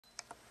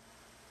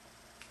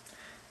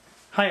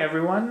Hi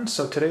everyone,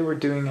 so today we're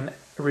doing a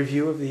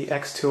review of the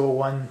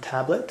x201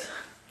 tablet.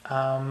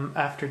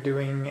 After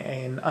doing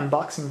an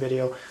unboxing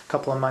video a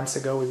couple of months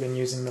ago, we've been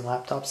using the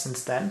laptop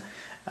since then.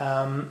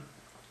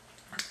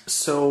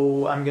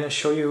 So I'm going to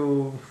show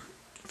you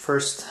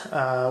first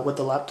what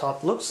the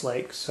laptop looks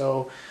like.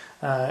 So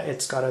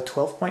it's got a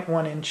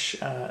 12.1 inch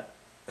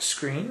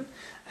screen,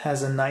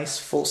 has a nice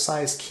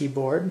full-size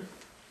keyboard,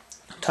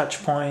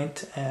 touch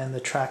point, and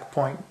the track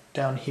point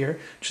down here,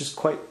 which is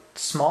quite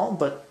small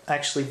but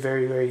actually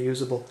very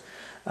usable.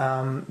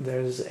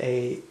 There's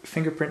a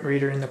fingerprint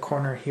reader in the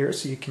corner here,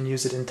 so you can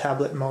use it in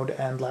tablet mode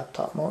and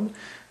laptop mode.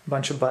 A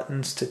bunch of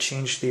buttons to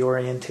change the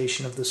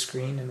orientation of the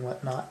screen and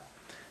whatnot.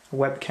 A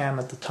webcam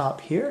at the top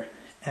here,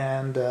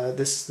 and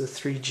this is the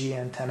 3G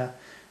antenna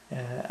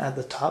at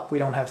the top. We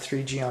don't have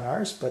 3G on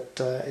ours, but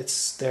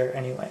it's there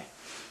anyway.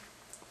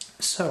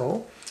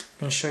 So I'm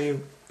going to show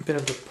you a bit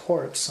of the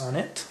ports on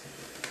it.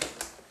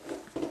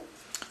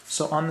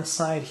 So on the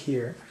side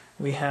here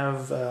we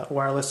have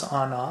wireless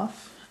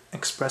on-off,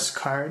 express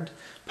card,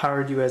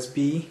 powered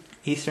USB,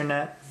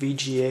 Ethernet,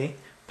 VGA,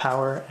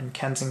 power, and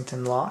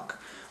Kensington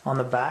lock. On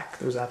the back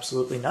there's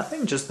absolutely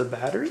nothing, just the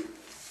battery.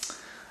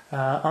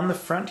 On the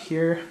front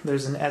here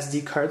there's an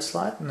SD card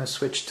slot and a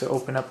switch to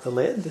open up the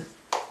lid.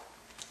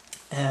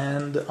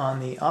 And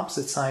on the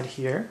opposite side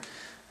here,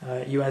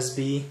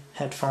 USB,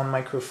 headphone,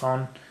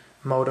 microphone,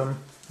 modem.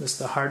 This is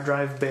the hard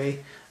drive bay,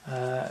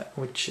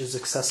 which is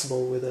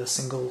accessible with a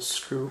single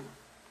screw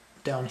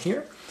down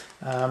here.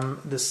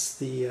 This is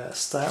the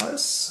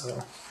stylus, so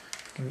you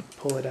can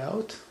pull it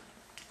out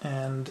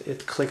and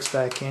it clicks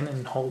back in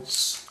and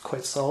holds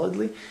quite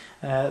solidly.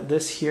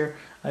 This here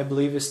I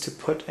believe is to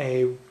put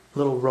a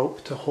little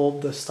rope to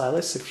hold the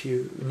stylus if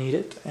you need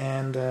it,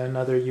 and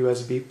another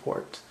USB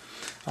port.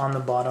 On the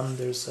bottom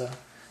there's a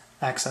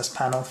access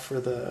panel for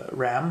the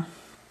RAM,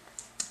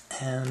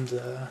 and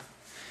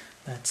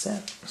that's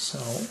it. So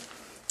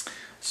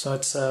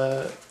it's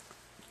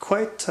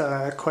quite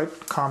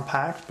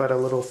compact, but a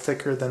little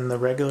thicker than the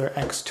regular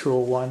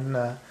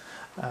x201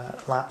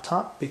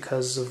 laptop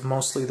because of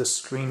mostly the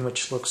screen,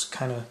 which looks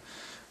kind of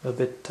a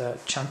bit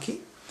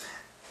chunky.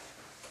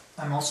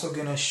 I'm also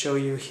going to show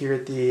you here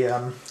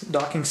the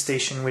docking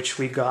station which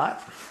we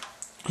got.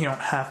 You don't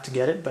have to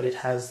get it, but it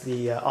has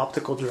the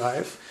optical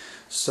drive.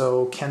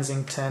 So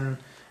Kensington,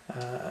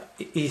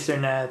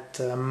 Ethernet,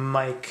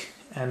 mic,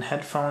 and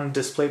headphone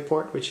display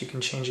port, which you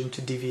can change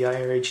into DVI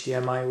or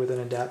HDMI with an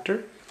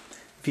adapter.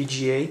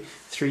 VGA,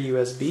 3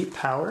 USB,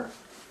 power.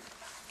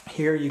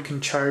 Here you can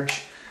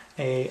charge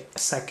a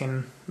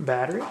second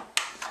battery.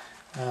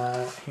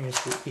 Here's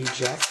the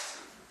eject.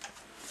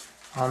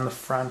 On the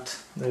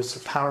front there's a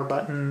power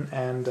button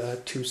and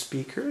 2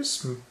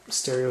 speakers,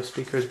 stereo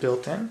speakers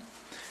built in.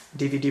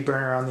 DVD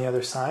burner on the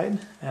other side,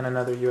 and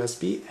another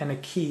USB, and a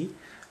key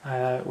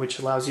which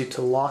allows you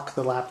to lock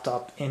the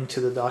laptop into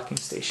the docking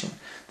station.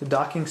 The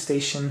docking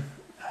station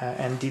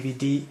and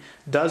DVD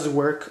does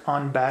work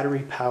on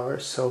battery power,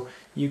 so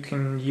you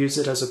can use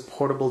it as a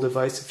portable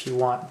device if you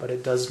want, but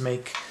it does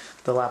make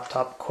the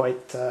laptop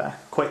quite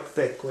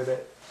thick with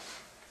it.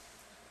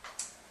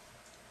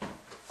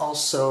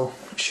 Also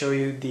show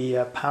you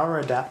the power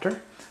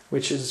adapter,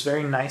 which is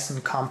very nice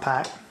and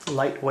compact,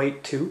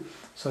 lightweight too,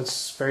 so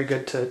it's very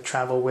good to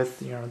travel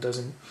with. You know, it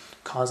doesn't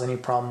cause any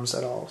problems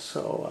at all,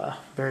 so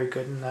very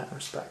good in that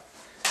respect.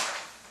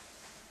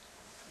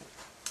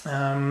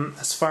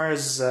 As far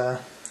as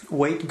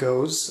weight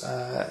goes,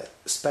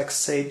 specs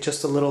say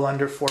just a little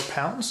under 4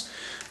 pounds.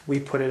 We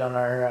put it on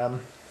our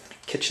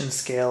kitchen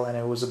scale and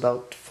it was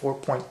about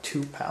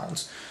 4.2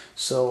 pounds,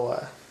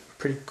 so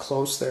pretty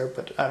close there,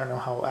 but I don't know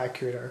how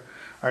accurate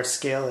our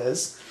scale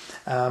is.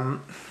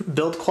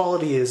 Build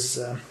quality is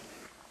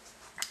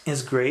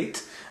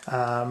great.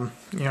 You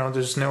know,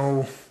 there's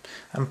no,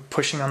 I'm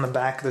pushing on the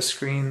back of the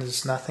screen,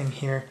 there's nothing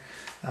here,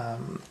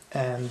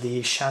 and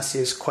the chassis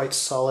is quite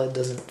solid,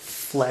 doesn't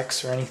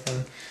flex or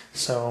anything,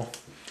 so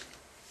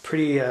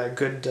pretty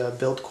good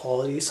build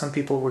quality. Some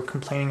people were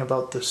complaining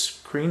about the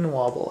screen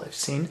wobble I've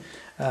seen.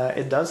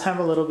 It does have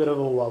a little bit of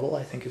a wobble.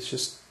 I think it's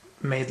just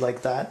made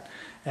like that,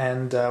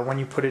 and when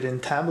you put it in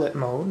tablet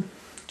mode,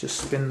 just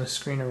spin the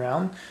screen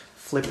around,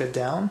 flip it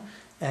down,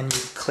 and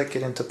you click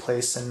it into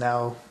place, and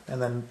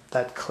then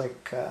that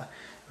click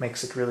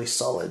makes it really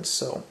solid.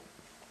 So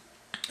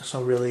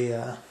really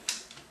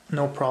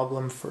no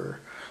problem for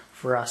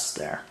us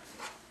there.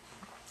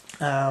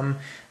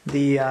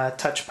 The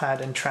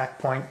touchpad and track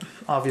point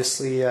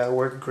obviously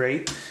work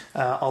great.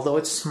 Although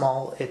it's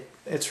small,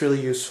 it's really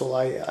useful.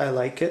 I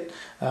like it.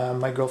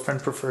 My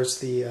girlfriend prefers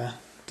the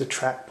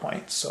track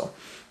point, so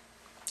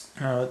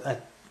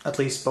at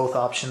least both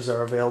options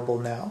are available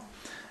now.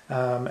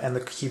 And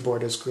the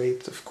keyboard is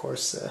great, of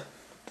course,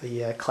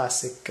 the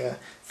classic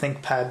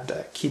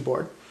ThinkPad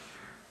keyboard.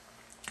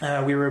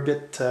 We were a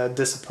bit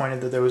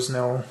disappointed that there was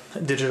no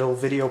digital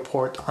video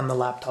port on the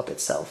laptop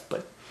itself,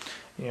 but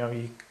you know,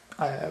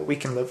 we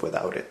can live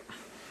without it.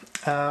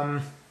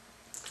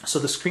 So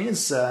the screen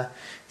is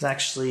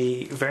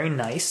actually very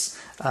nice.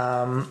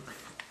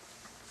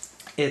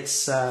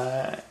 It's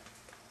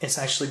it's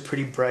actually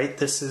pretty bright.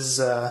 This is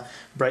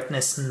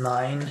brightness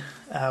 9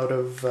 out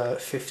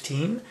of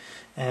 15,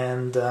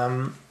 and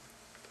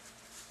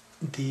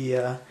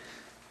the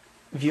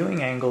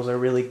viewing angles are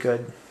really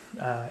good.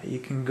 You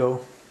can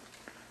go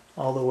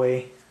all the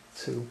way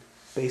to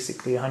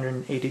basically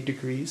 180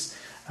 degrees.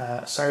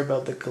 Sorry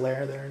about the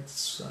glare there,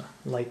 it's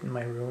light in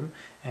my room,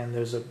 and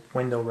there's a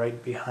window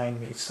right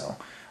behind me, so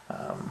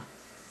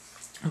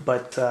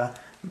but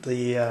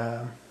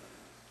the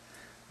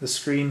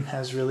screen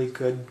has really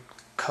good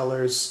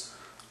colors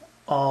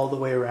all the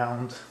way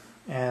around,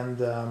 and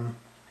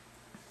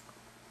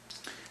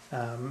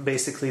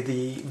basically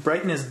the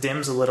brightness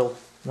dims a little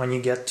when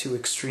you get to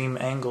extreme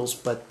angles,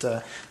 but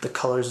the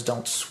colors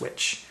don't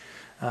switch.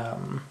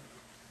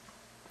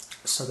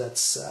 So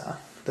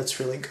that's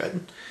really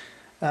good.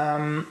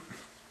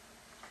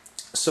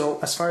 So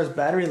as far as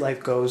battery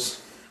life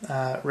goes,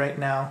 right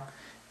now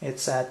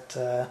it's at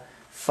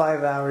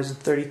 5 hours and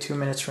 32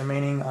 minutes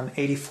remaining on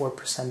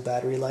 84%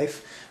 battery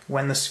life.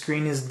 When the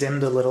screen is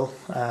dimmed a little,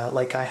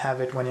 like I have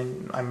it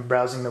when I'm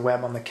browsing the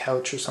web on the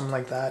couch or something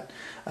like that,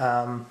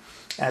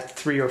 at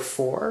 3 or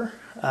 4,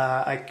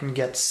 I can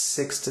get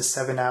 6 to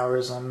 7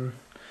 hours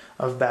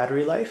of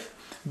battery life.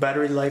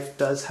 Battery life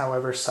does,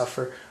 however,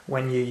 suffer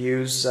when you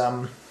use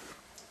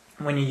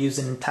it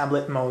in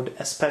tablet mode,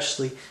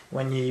 especially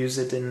when you use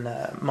it in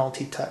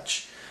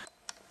multi-touch.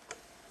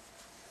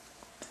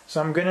 So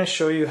I'm going to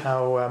show you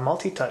how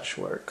multi-touch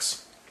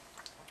works.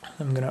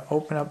 I'm going to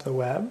open up the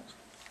web,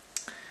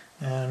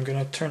 and I'm going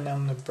to turn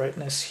down the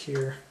brightness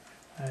here.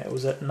 It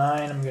was at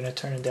 9, I'm going to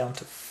turn it down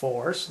to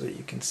 4 so that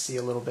you can see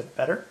a little bit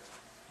better.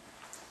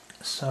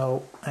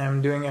 So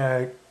I'm doing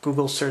a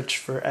Google search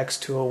for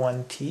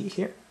x201t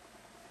here.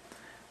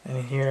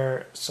 And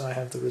here, so I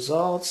have the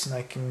results, and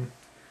I can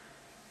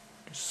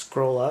just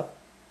scroll up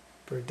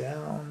or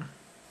down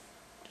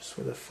just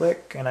with a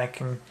flick, and I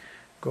can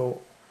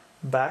go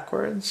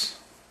backwards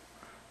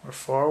or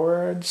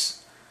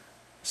forwards,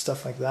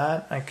 stuff like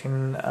that. I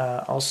can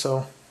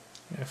also,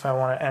 if I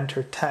want to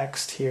enter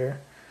text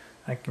here,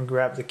 I can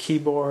grab the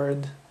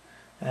keyboard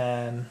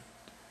and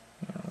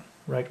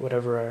write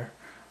whatever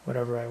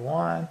I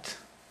want,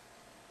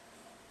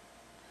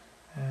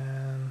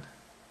 and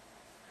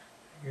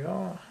there you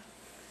go.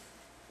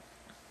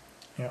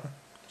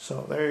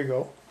 So there you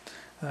go.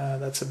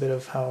 That's a bit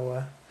of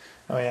how.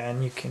 Oh yeah,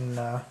 and you can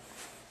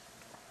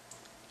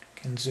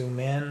zoom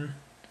in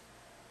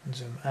and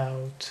zoom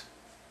out.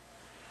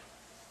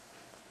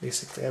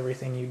 Basically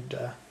everything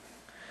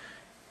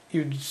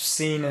you'd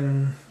seen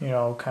in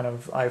kind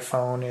of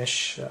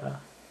iPhone-ish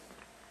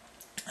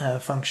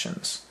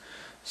functions.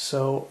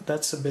 So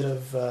that's a bit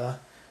of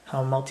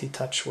how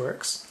multi-touch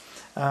works.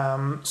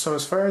 So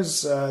as far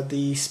as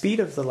the speed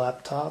of the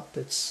laptop,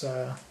 it's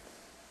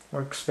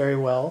works very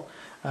well.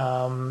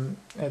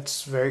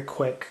 It's very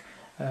quick.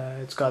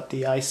 It's got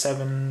the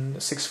i7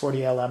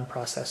 640LM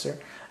processor.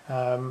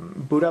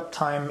 Boot up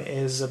time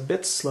is a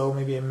bit slow,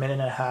 maybe a minute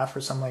and a half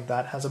or something like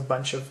that. It has a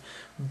bunch of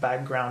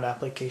background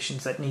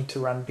applications that need to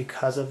run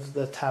because of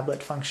the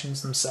tablet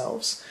functions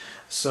themselves.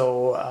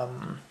 So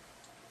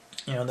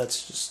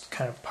that's just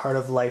kind of part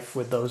of life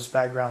with those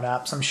background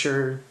apps. I'm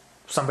sure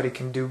somebody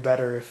can do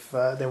better if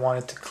they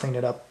wanted to clean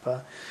it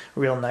up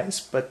real nice,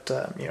 but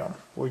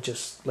we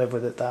just live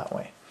with it that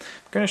way.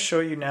 I'm going to show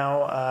you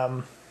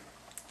now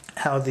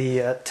how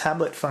the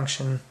tablet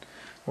function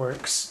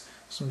works.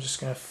 So I'm just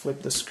going to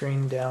flip the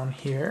screen down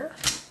here,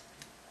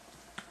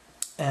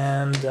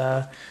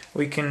 and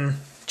we can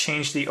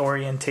change the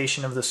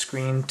orientation of the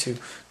screen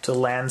to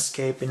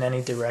landscape in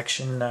any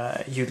direction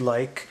you'd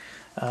like.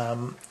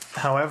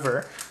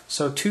 However,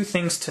 so two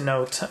things to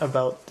note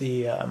about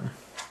the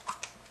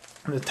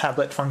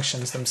tablet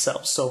functions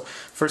themselves. So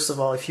first of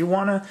all, if you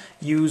want to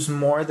use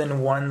more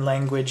than one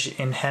language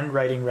in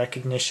handwriting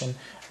recognition,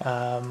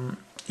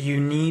 you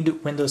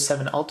need Windows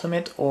 7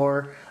 Ultimate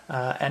or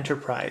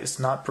Enterprise,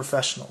 not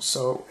Professional.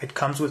 So it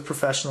comes with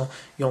Professional.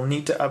 You'll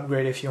need to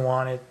upgrade if you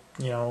want it,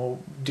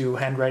 do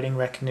handwriting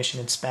recognition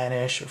in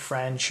Spanish or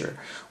French or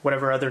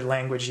whatever other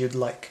language you'd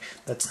like.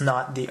 That's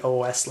not the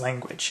OS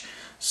language.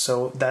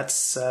 So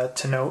that's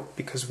to note,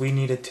 because we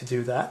needed to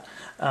do that.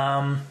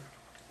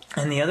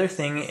 And the other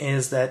thing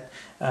is that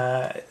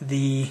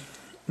the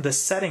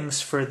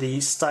settings for the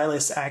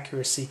stylus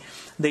accuracy,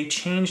 they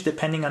change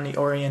depending on the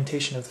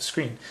orientation of the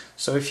screen.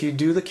 So if you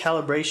do the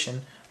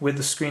calibration with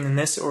the screen in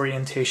this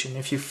orientation,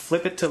 if you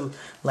flip it to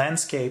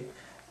landscape,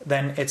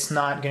 then it's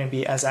not going to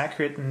be as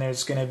accurate, and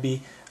there's going to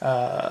be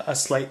a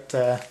slight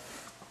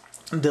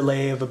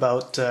delay of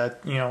about,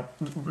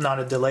 not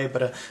a delay,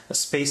 but a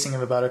spacing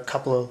of about a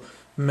couple of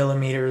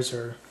millimeters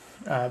or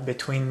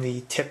between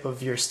the tip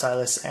of your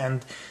stylus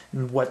and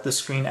what the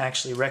screen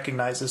actually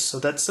recognizes. So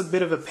that's a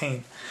bit of a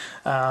pain.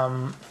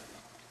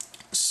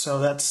 So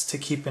that's to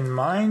keep in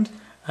mind.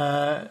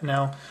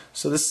 Now,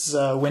 so this is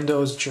a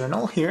Windows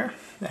journal here,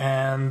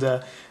 and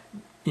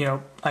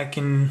I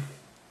can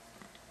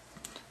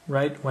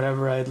write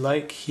whatever I'd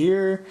like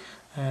here,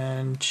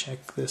 and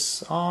check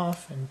this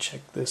off, and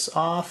check this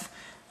off,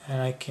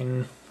 and I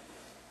can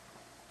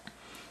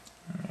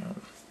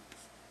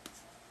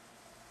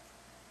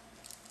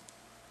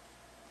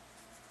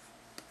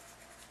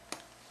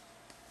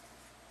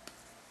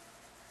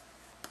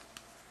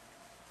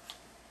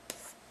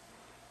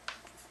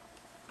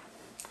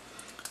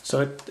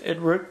So it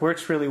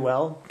works really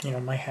well. You know,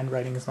 my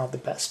handwriting is not the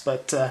best,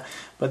 but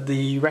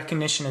the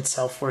recognition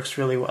itself works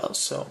really well.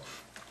 So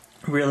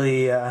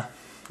really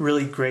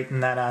really great in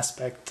that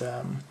aspect.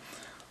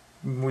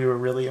 We were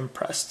really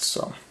impressed.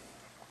 So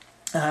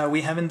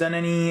we haven't done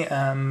any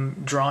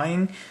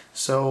drawing,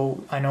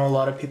 so I know a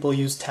lot of people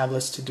use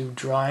tablets to do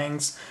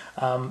drawings.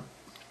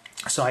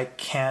 So I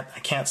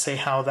can't say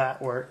how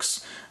that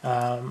works.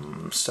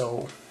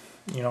 So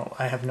you know,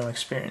 I have no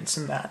experience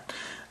in that.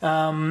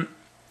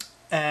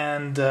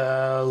 And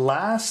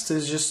last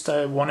is just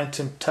I wanted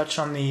to touch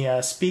on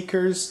the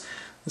speakers.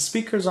 The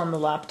speakers on the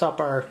laptop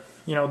are,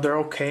 you know, they're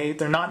okay.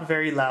 They're not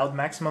very loud.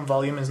 Maximum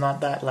volume is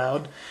not that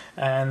loud,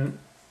 and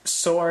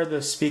so are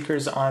the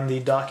speakers on the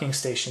docking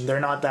station. They're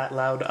not that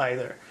loud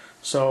either.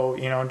 So,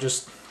 you know,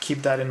 just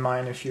keep that in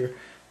mind if you're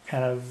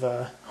kind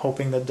of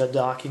hoping that the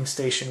docking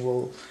station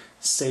will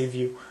save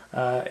you.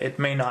 It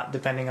may not,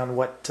 depending on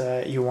what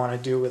you want to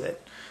do with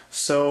it.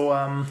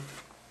 So,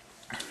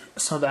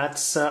 so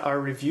that's our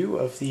review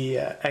of the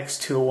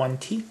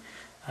X201t.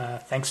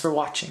 Thanks for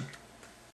watching.